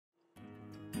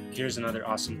Here's another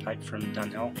awesome pipe from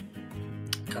Dunhill.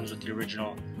 Comes with the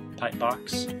original pipe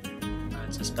box.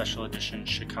 It's a special edition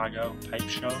Chicago pipe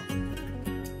show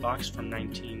box from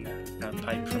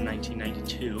pipe from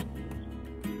 1992.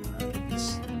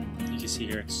 You can see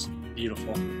here it's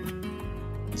beautiful.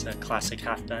 It's a classic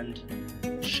half bend,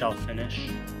 shell finish,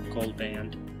 gold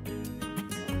band.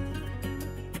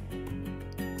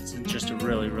 It's just a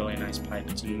really nice pipe.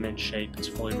 It's in mint shape. It's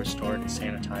fully restored and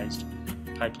sanitized.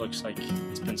 The pipe looks like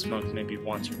it's been smoked maybe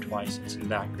once or twice. It's in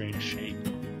that great a shape.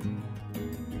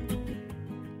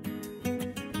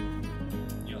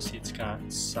 You'll see it's got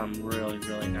some really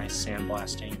nice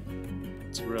sandblasting.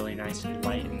 It's really nice and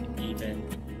light and even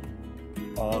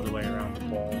all the way around the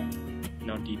bowl.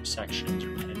 No deep sections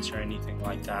or pits or anything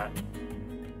like that.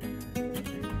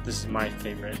 This is my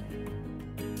favorite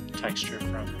texture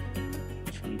from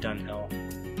Dunhill,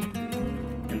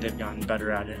 and they've gotten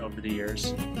better at it over the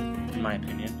years, in my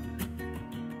opinion.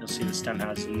 You'll see the stem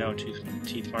has no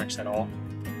teeth marks at all.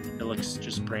 It looks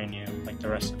just brand new, like the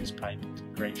rest of this pipe. It's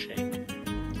in great shape.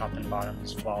 Top and bottom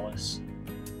is flawless.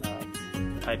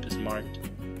 Pipe is marked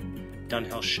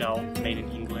Dunhill shell, made in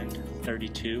England,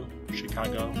 32,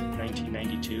 Chicago,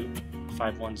 1992,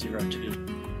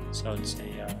 5102. So it's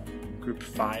a group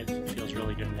 5. Feels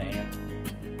really good in the hand.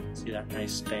 See that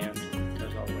nice band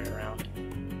goes all the way around.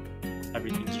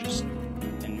 Everything's just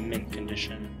in mint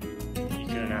condition. You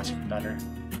couldn't ask for better.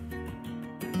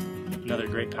 Another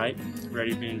great pipe,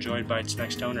 ready to be enjoyed by its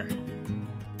next owner.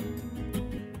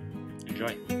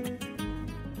 Enjoy.